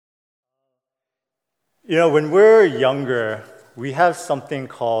When we're younger, we have something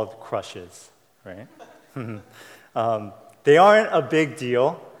called crushes, right? They aren't a big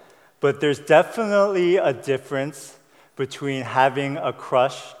deal, but there's definitely a difference between having a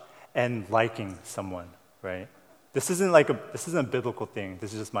crush and liking someone, right? This isn't a biblical thing.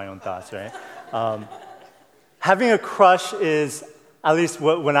 This is just my own thoughts, right? Having a crush is, at least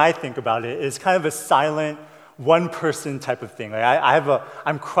when I think about it, is kind of a silent, one-person type of thing. Like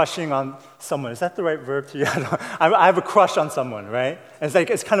I'm crushing on someone. Is that the right verb to use? I have a crush on someone, right? And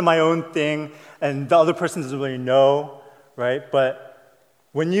it's kind of my own thing, and the other person doesn't really know, right? But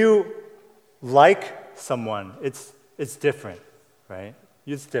when you like someone, it's different, right?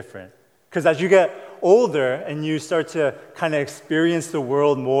 It's different. Because as you get older and you start to kind of experience the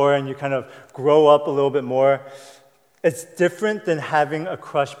world more and you kind of grow up a little bit more, it's different than having a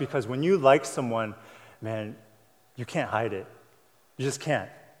crush, because when you like someone, man, you can't hide it. You just can't.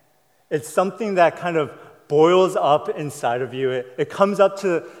 It's something that kind of boils up inside of you. It comes up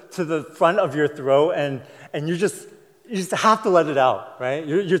to the front of your throat, and you just have to let it out, right?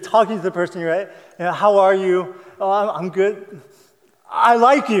 You're talking to the person, right? How are you? Oh, I'm good. I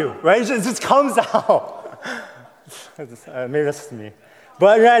like you, right? It just comes out. Maybe that's just me.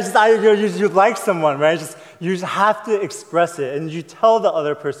 But you like someone, right? You just have to express it, and you tell the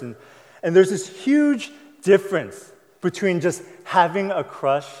other person. And there's this huge difference between just having a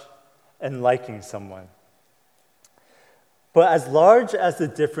crush and liking someone. But as large as the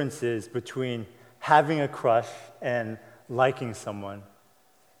difference is between having a crush and liking someone,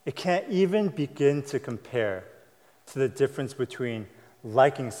 it can't even begin to compare to the difference between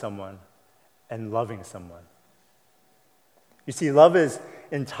liking someone and loving someone. You see, love is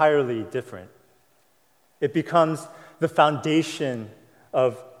entirely different. It becomes the foundation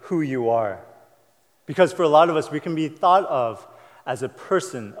of who you are. Because for a lot of us, we can be thought of as a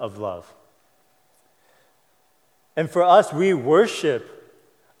person of love. And for us, we worship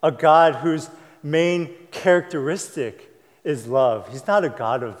a God whose main characteristic is love. He's not a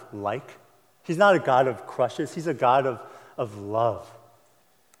God of like. He's not a God of crushes. He's a God of love.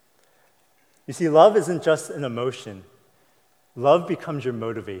 You see, love isn't just an emotion. Love becomes your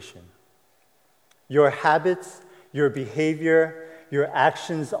motivation. Your habits, your behavior, your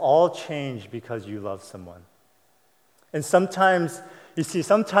actions all change because you love someone. And sometimes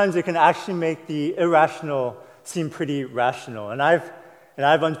it can actually make the irrational seem pretty rational. And I've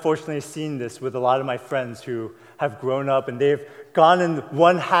unfortunately seen this with a lot of my friends who have grown up and they've gone in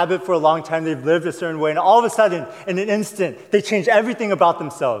one habit for a long time, they've lived a certain way, and all of a sudden, in an instant, they change everything about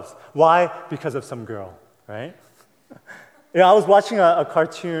themselves. Why? Because of some girl, right? I was watching a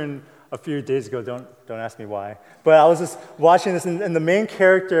cartoon a few days ago, don't ask me why, but I was just watching this, and the main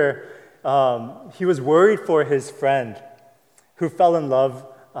character, he was worried for his friend who fell in love,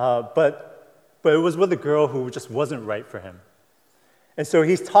 but it was with a girl who just wasn't right for him. And so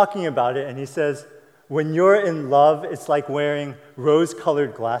he's talking about it, and he says, when you're in love, it's like wearing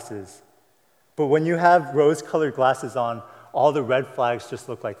rose-colored glasses. But when you have rose-colored glasses on, all the red flags just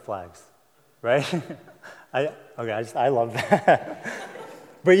look like flags, right? I love that.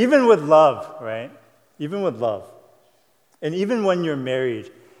 But even with love, right? Even with love, and even when you're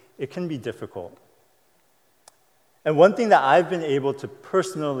married, it can be difficult. And one thing that I've been able to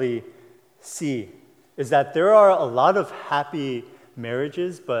personally see is that there are a lot of happy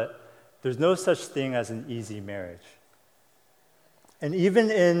marriages, but there's no such thing as an easy marriage. And even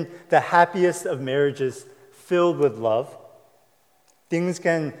in the happiest of marriages filled with love, things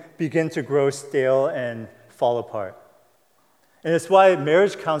can begin to grow stale and fall apart. And it's why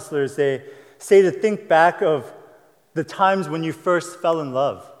marriage counselors, they say to think back of the times when you first fell in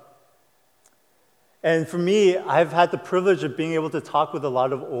love. And for me, I've had the privilege of being able to talk with a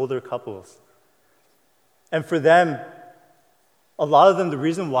lot of older couples. And for them, a lot of them, the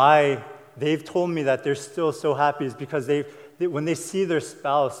reason why they've told me that they're still so happy is because when they see their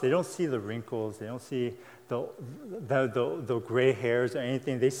spouse, they don't see the wrinkles, they don't see the gray hairs or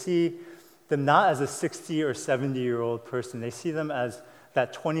anything. They see them not as a 60 or 70-year-old person. They see them as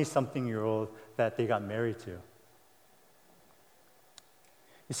that 20-something-year-old that they got married to.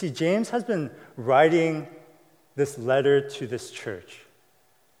 You see, James has been writing this letter to this church.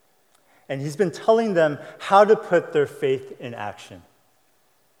 And he's been telling them how to put their faith in action.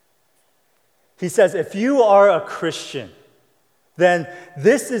 He says, if you are a Christian, then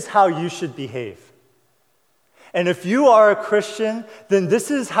this is how you should behave. And if you are a Christian, then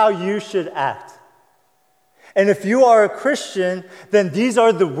this is how you should act. And if you are a Christian, then these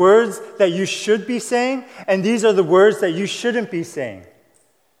are the words that you should be saying, and these are the words that you shouldn't be saying.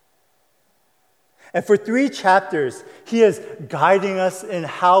 And for 3 chapters, he is guiding us in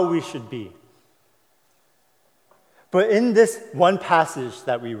how we should be. But in this one passage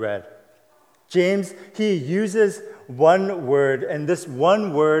that we read, James, he uses one word, and this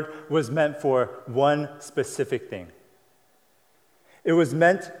one word was meant for one specific thing. It was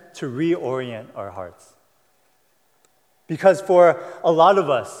meant to reorient our hearts. Because for a lot of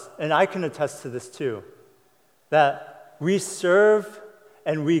us, and I can attest to this too, that we serve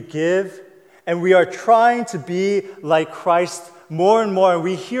and we give and we are trying to be like Christ more and more. And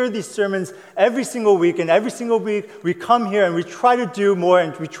we hear these sermons every single week, and every single week we come here and we try to do more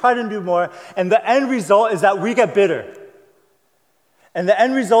and we try to do more. And the end result is that we get bitter. And the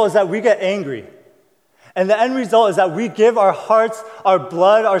end result is that we get angry. And the end result is that we give our hearts, our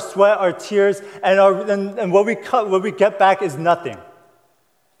blood, our sweat, our tears, and what we get back is nothing.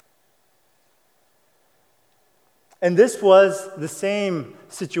 And this was the same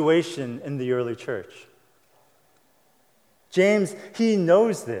situation in the early church. James, he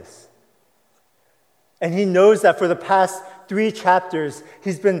knows this. And he knows that for the past 3 chapters,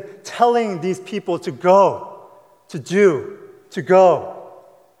 he's been telling these people to go, to do, to go.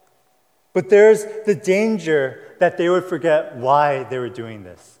 But there's the danger that they would forget why they were doing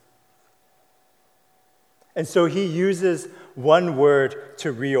this. And so he uses one word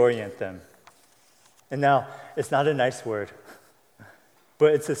to reorient them. And now, it's not a nice word,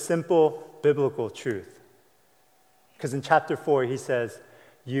 but it's a simple biblical truth. Because in chapter 4, he says,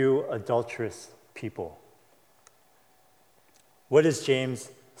 "You adulterous people." What is James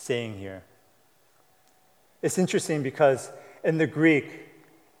saying here? It's interesting because in the Greek,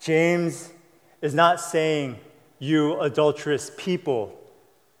 James is not saying, "You adulterous people."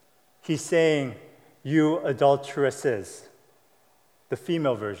 He's saying, "You adulteresses," the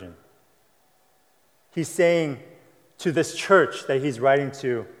female version. He's saying to this church that he's writing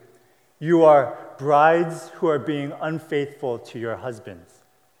to, "You are brides who are being unfaithful to your husbands."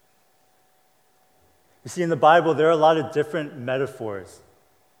 You see, in the Bible, there are a lot of different metaphors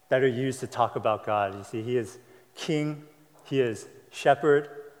that are used to talk about God. You see, he is king, he is shepherd,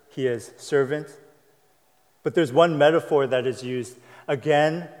 he is servant. But there's one metaphor that is used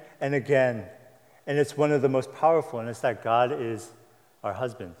again and again, and it's one of the most powerful, and it's that God is our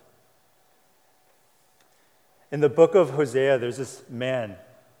husband. In the book of Hosea, there's this man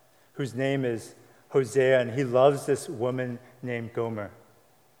whose name is Hosea, and he loves this woman named Gomer.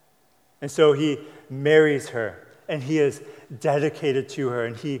 And so he marries her, and he is dedicated to her,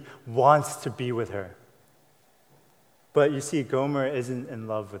 and he wants to be with her. But you see, Gomer isn't in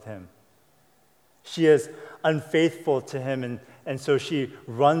love with him. She is unfaithful to him, and so she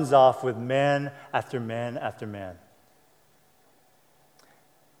runs off with man after man after man.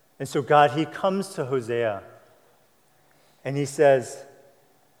 And so God, he comes to Hosea, and he says,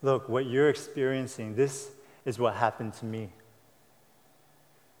 "Look, what you're experiencing, this is what happened to me.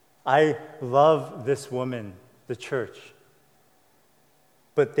 I love this woman, the church,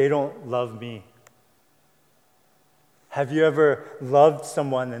 but they don't love me. Have you ever loved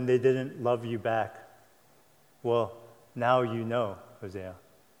someone and they didn't love you back? Well, now you know, Hosea."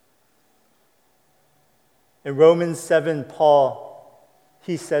 In Romans 7, Paul,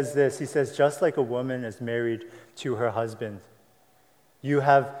 he says this. He says, "Just like a woman is married to her husband, you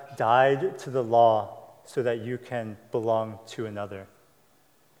have died to the law so that you can belong to another."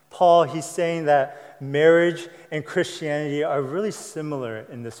 Paul, he's saying that marriage and Christianity are really similar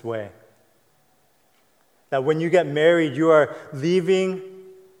in this way. That when you get married, you are leaving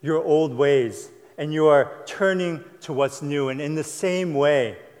your old ways and you are turning to what's new. And in the same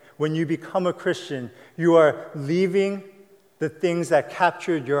way, when you become a Christian, you are leaving the things that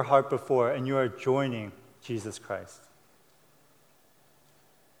captured your heart before and you are joining Jesus Christ.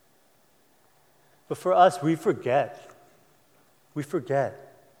 But for us, we forget. We forget.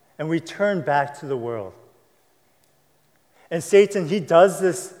 And we turn back to the world. And Satan, he does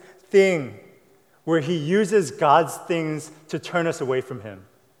this thing where he uses God's things to turn us away from him.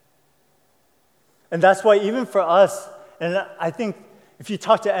 And that's why even for us, and I think if you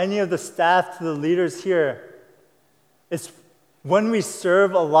talk to any of the staff, to the leaders here, it's when we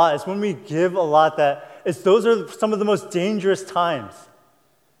serve a lot, it's when we give a lot those are some of the most dangerous times.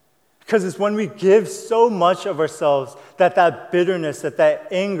 Because it's when we give so much of ourselves that bitterness, that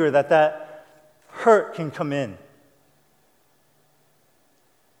anger, that hurt can come in.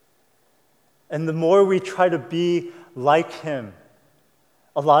 And the more we try to be like him,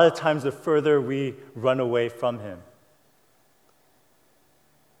 a lot of times the further we run away from him.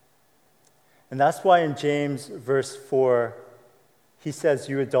 And that's why in James verse 4, he says,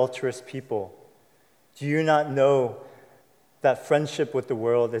 "You adulterous people, do you not know that friendship with the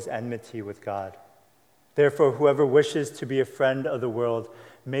world is enmity with God? Therefore, whoever wishes to be a friend of the world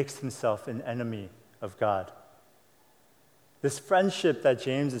makes himself an enemy of God." This friendship that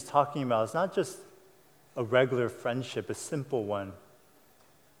James is talking about is not just a regular friendship, a simple one.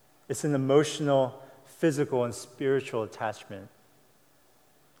 It's an emotional, physical, and spiritual attachment.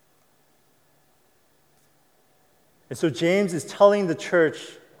 And so James is telling the church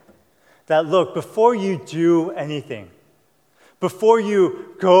that, look, before you do anything, before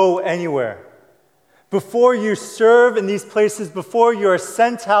you go anywhere, before you serve in these places, before you are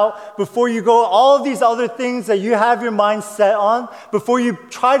sent out, before you go all of these other things that you have your mind set on, before you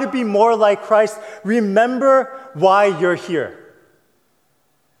try to be more like Christ, remember why you're here.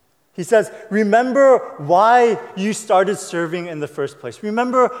 He says, remember why you started serving in the first place.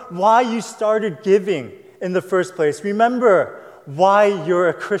 Remember why you started giving in the first place. Remember why you're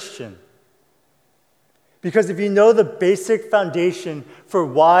a Christian. Because if you know the basic foundation for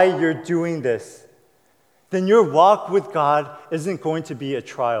why you're doing this, then your walk with God isn't going to be a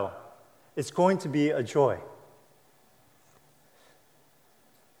trial. It's going to be a joy.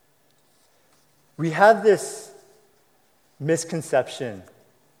 We have this misconception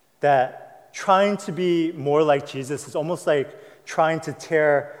that trying to be more like Jesus is almost like trying to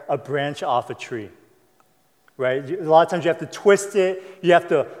tear a branch off a tree, right? A lot of times you have to twist it, you have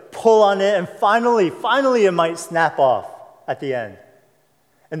to pull on it, and finally it might snap off at the end.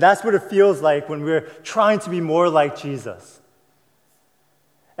 And that's what it feels like when we're trying to be more like Jesus.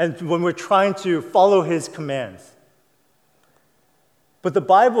 And when we're trying to follow his commands. But the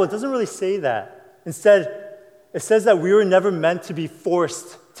Bible, it doesn't really say that. Instead, it says that we were never meant to be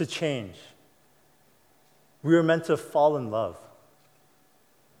forced to change. We were meant to fall in love.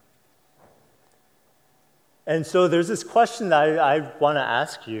 And so there's this question that I want to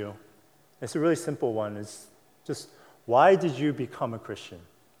ask you. It's a really simple one. It's just, why did you become a Christian?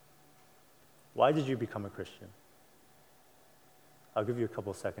 Why did you become a Christian? I'll give you a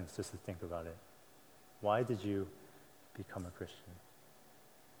couple seconds just to think about it. Why did you become a Christian?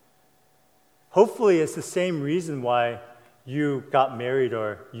 Hopefully, it's the same reason why you got married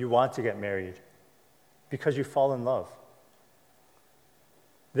or you want to get married, because you fall in love.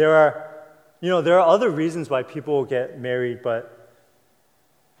 There are other reasons why people get married, but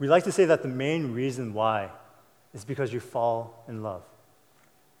we like to say that the main reason why is because you fall in love.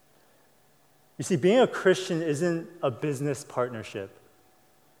 You see, being a Christian isn't a business partnership.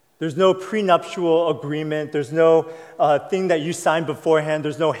 There's no prenuptial agreement. There's no thing that you sign beforehand.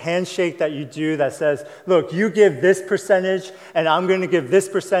 There's no handshake that you do that says, look, you give this percentage, and I'm going to give this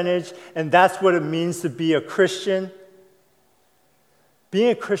percentage, and that's what it means to be a Christian. Being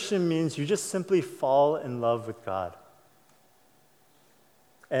a Christian means you just simply fall in love with God.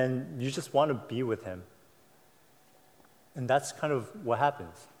 And you just want to be with him. And that's kind of what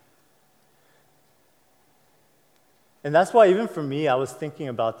happens. And that's why even for me, I was thinking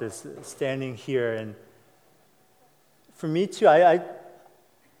about this standing here. And for me too,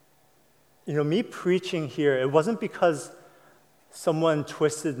 me preaching here, it wasn't because someone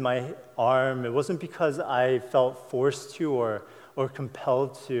twisted my arm. It wasn't because I felt forced to or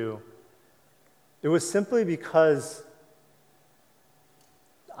compelled to. It was simply because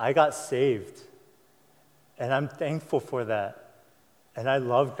I got saved. And I'm thankful for that. And I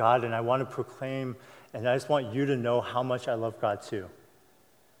love God, and I want to proclaim, and I just want you to know how much I love God too.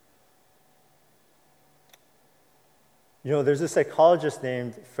 There's a psychologist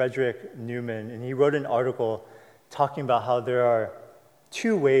named Frederick Newman, and he wrote an article talking about how there are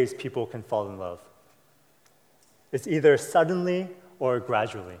two ways people can fall in love. It's either suddenly or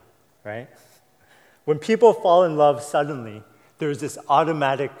gradually, right? When people fall in love suddenly, there's this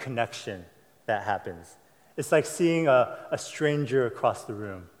automatic connection that happens. It's like seeing a stranger across the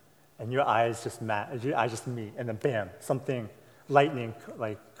room, and your eyes just meet, and then bam, lightning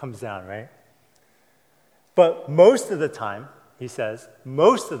comes down, right? But most of the time, he says,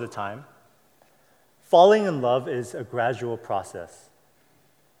 falling in love is a gradual process.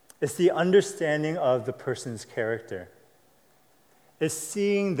 It's the understanding of the person's character. It's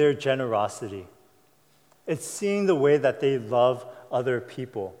seeing their generosity. It's seeing the way that they love other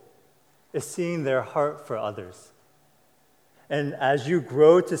people. It's seeing their heart for others. And as you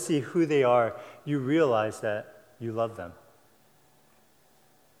grow to see who they are, you realize that you love them.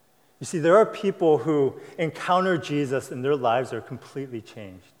 You see, there are people who encounter Jesus and their lives are completely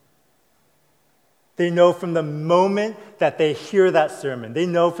changed. They know from the moment that they hear that sermon. They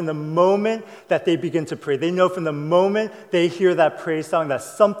know from the moment that they begin to pray. They know from the moment they hear that praise song that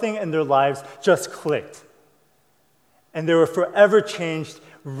something in their lives just clicked. And they were forever changed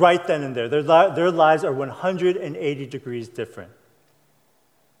right then and there. Their lives are 180 degrees different.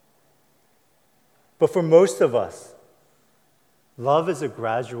 But for most of us, love is a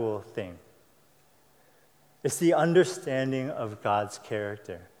gradual thing. It's the understanding of God's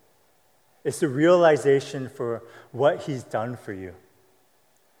character. It's the realization for what He's done for you.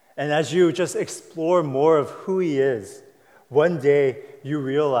 And as you just explore more of who He is, one day you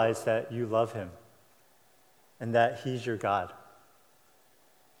realize that you love Him and that He's your God.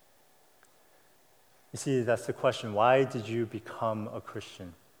 You see, that's the question. Why did you become a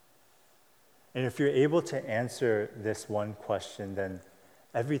Christian? And if you're able to answer this one question, then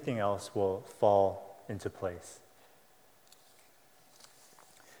everything else will fall into place.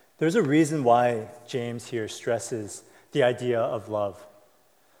 There's a reason why James here stresses the idea of love.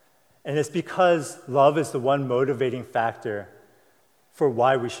 And it's because love is the one motivating factor for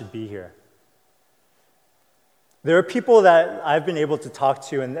why we should be here. There are people that I've been able to talk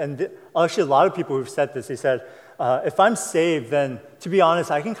to, and actually a lot of people who've said this. They said, if I'm saved, then to be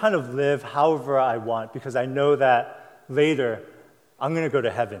honest, I can kind of live however I want because I know that later I'm going to go to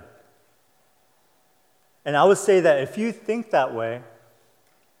heaven. And I would say that if you think that way,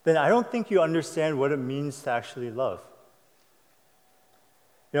 then I don't think you understand what it means to actually love.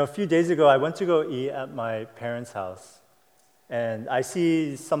 You know, a few days ago, I went to go eat at my parents' house, and I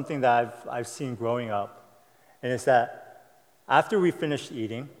see something that I've seen growing up, and it's that after we finished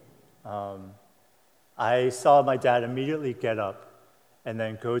eating, I saw my dad immediately get up and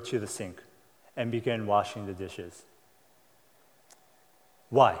then go to the sink and begin washing the dishes.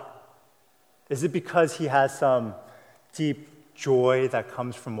 Why? Is it because he has some deep joy that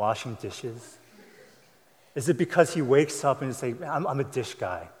comes from washing dishes? Is it because he wakes up and is like, I'm a dish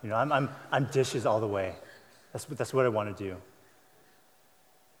guy, you know, I'm dishes all the way. That's what I want to do.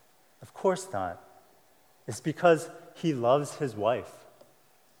 Of course not. It's because he loves his wife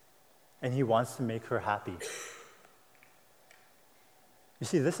and he wants to make her happy. You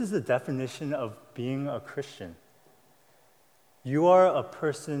see, this is the definition of being a Christian. You are a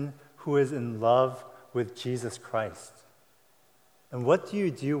person who is in love with Jesus Christ. And what do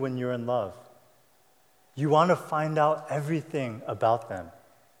you do when you're in love? You want to find out everything about them.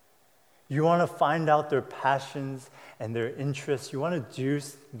 You want to find out their passions and their interests. You want to do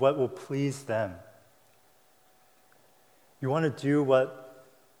what will please them. You want to do what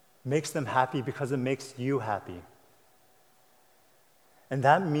makes them happy because it makes you happy. And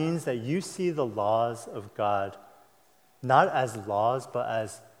that means that you see the laws of God not as laws, but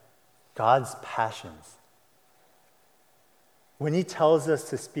as God's passions. When He tells us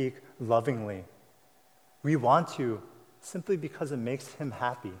to speak lovingly, we want to simply because it makes Him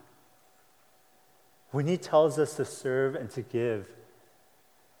happy. When He tells us to serve and to give,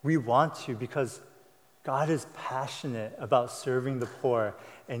 we want to because God is passionate about serving the poor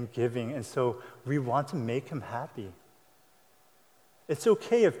and giving, and so we want to make Him happy. It's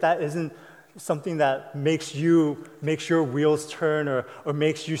okay if that isn't something that makes your wheels turn or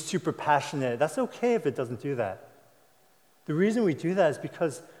makes you super passionate. That's okay if it doesn't do that. The reason we do that is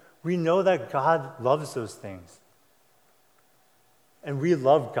because we know that God loves those things. And we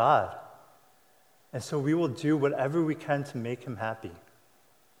love God. And so we will do whatever we can to make Him happy.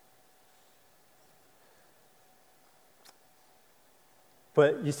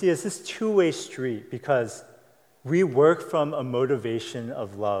 But you see, it's this two-way street because we work from a motivation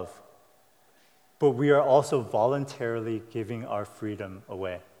of love, but we are also voluntarily giving our freedom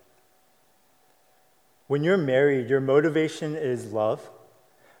away. When you're married, your motivation is love,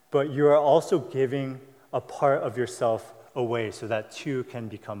 but you are also giving a part of yourself away so that two can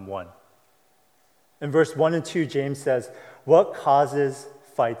become one. In verse 1 and 2, James says, "What causes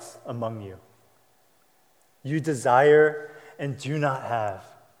fights among you? You desire and do not have,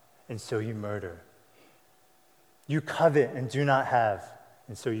 and so you murder. You covet and do not have,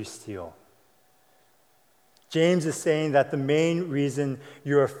 and so you steal." James is saying that the main reason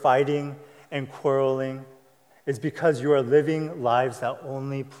you are fighting and quarreling is because you are living lives that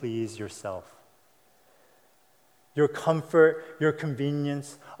only please yourself. Your comfort, your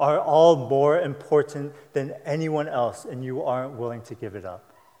convenience are all more important than anyone else, and you aren't willing to give it up.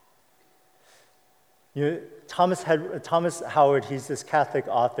 You know, Thomas Howard, he's this Catholic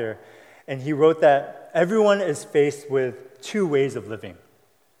author, and he wrote that everyone is faced with two ways of living.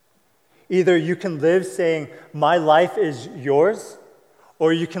 Either you can live saying, "My life is yours,"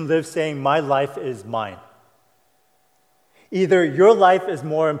 or you can live saying, "My life is mine." Either your life is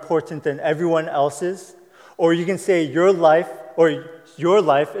more important than everyone else's, or you can say your life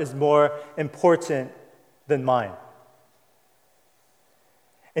is more important than mine.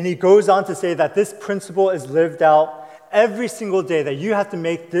 And he goes on to say that this principle is lived out every single day, that you have to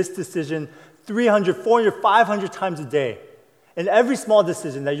make this decision 300, 400, 500 times a day. And every small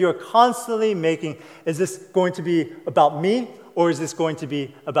decision that you're constantly making, is this going to be about me or is this going to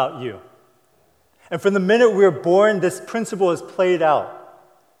be about you? And from the minute we're born, this principle is played out.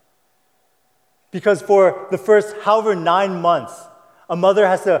 Because for the first however 9 months, a mother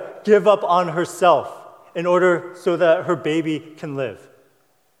has to give up on herself in order so that her baby can live.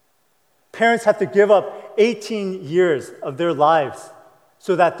 Parents have to give up 18 years of their lives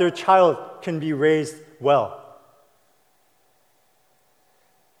so that their child can be raised well.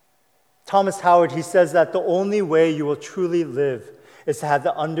 Thomas Howard, he says that the only way you will truly live is to have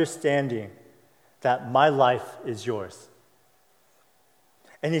the understanding that my life is yours.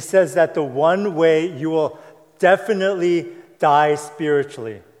 And he says that the one way you will definitely die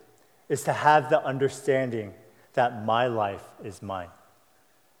spiritually is to have the understanding that my life is mine.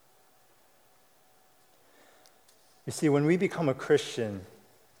 You see, when we become a Christian,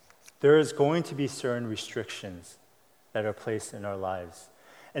 there is going to be certain restrictions that are placed in our lives.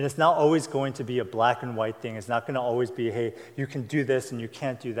 And it's not always going to be a black and white thing. It's not going to always be, hey, you can do this and you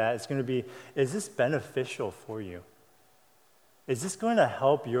can't do that. It's going to be, is this beneficial for you? Is this going to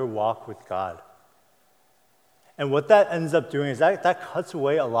help your walk with God? And what that ends up doing is that cuts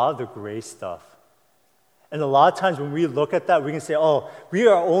away a lot of the gray stuff. And a lot of times when we look at that, we can say, oh, we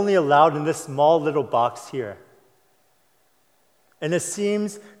are only allowed in this small little box here. And it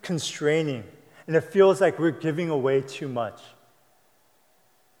seems constraining, and it feels like we're giving away too much.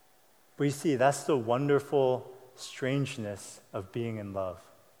 But you see, that's the wonderful strangeness of being in love.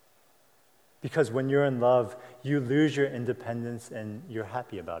 Because when you're in love, you lose your independence and you're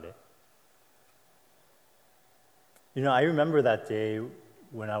happy about it. You know, I remember that day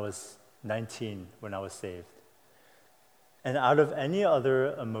when I was 19, when I was saved. And out of any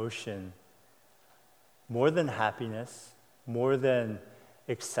other emotion, more than happiness, more than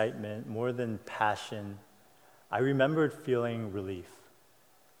excitement, more than passion, I remembered feeling relief.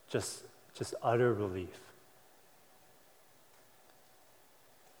 Just utter relief.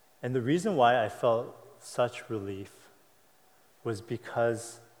 And the reason why I felt such relief was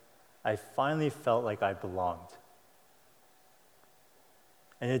because I finally felt like I belonged.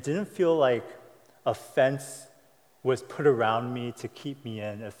 And it didn't feel like a fence was put around me to keep me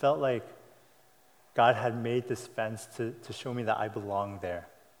in. It felt like God had made this fence to show me that I belonged there.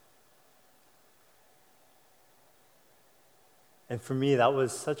 And for me, that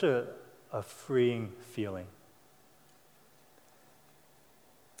was such a freeing feeling.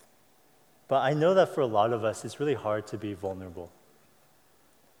 But I know that for a lot of us, it's really hard to be vulnerable.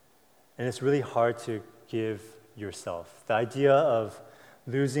 And it's really hard to give yourself. The idea of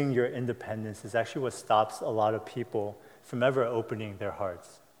losing your independence is actually what stops a lot of people from ever opening their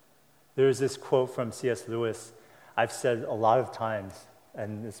hearts. There's this quote from C.S. Lewis I've said a lot of times,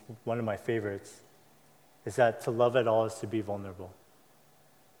 and it's one of my favorites, is that to love at all is to be vulnerable.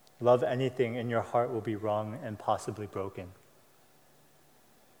 Love anything and your heart will be wrung and possibly broken.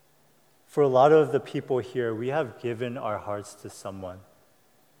 For a lot of the people here, we have given our hearts to someone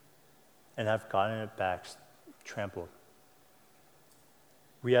and have gotten it back trampled.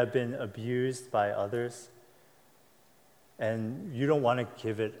 We have been abused by others, and you don't want to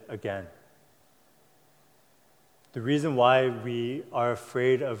give it again. The reason why we are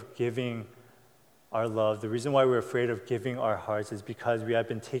afraid of giving our love, the reason why we're afraid of giving our hearts is because we have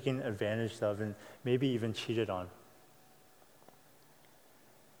been taken advantage of and maybe even cheated on.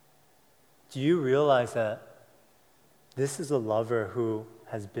 Do you realize that this is a lover who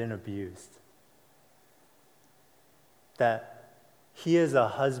has been abused? That he is a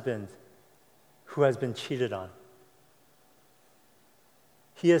husband who has been cheated on.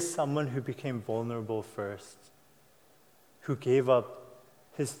 He is someone who became vulnerable first, who gave up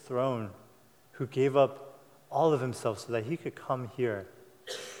his throne, who gave up all of himself so that he could come here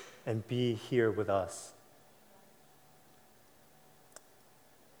and be here with us.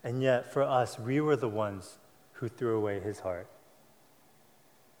 And yet, for us, we were the ones who threw away his heart.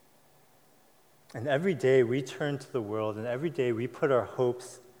 And every day we turn to the world, and every day we put our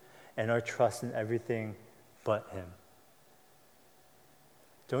hopes and our trust in everything but him.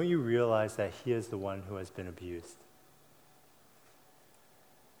 Don't you realize that he is the one who has been abused?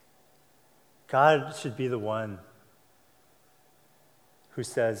 God should be the one who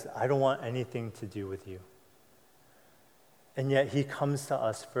says, I don't want anything to do with you. And yet he comes to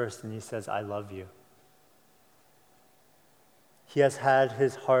us first and he says, I love you. He has had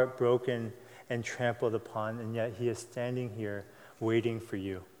his heart broken and trampled upon, and yet he is standing here waiting for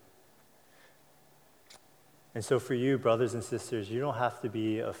you. And so for you, brothers and sisters, you don't have to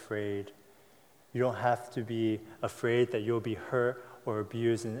be afraid. You don't have to be afraid that you'll be hurt or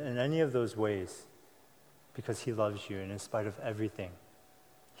abused in any of those ways, because he loves you, and in spite of everything,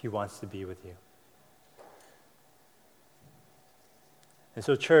 he wants to be with you. And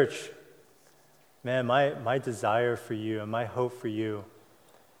so, church, Man, my desire for you and my hope for you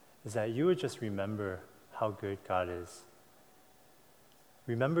is that you would just remember how good God is.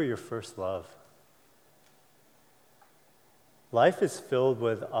 Remember your first love. Life is filled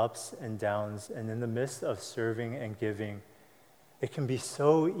with ups and downs, and in the midst of serving and giving, it can be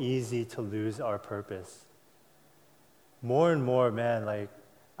so easy to lose our purpose. More and more, man, like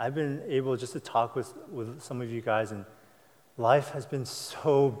I've been able just to talk with some of you guys, and life has been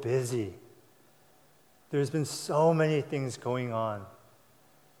so busy. There's been so many things going on.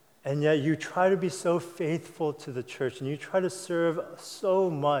 And yet you try to be so faithful to the church and you try to serve so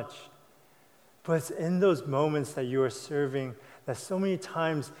much. But it's in those moments that you are serving that so many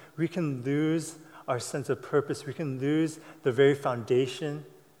times we can lose our sense of purpose. We can lose the very foundation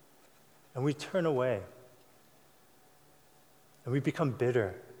and we turn away. And we become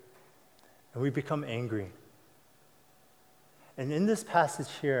bitter. And we become angry. And in this passage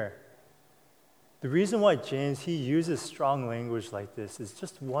here, the reason why James, he uses strong language like this is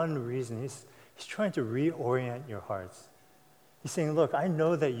just one reason. He's trying to reorient your hearts. He's saying, look, I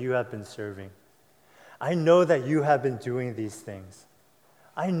know that you have been serving. I know that you have been doing these things.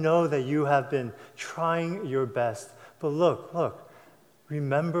 I know that you have been trying your best. But look,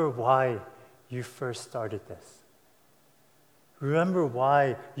 remember why you first started this. Remember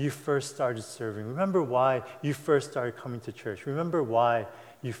why you first started serving. Remember why you first started coming to church. Remember why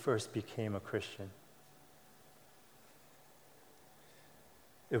you first became a Christian.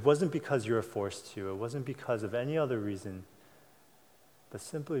 It wasn't because you were forced to. It wasn't because of any other reason, but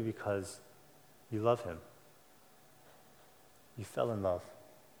simply because you love him. You fell in love.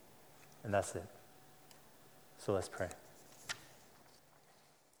 And that's it. So let's pray.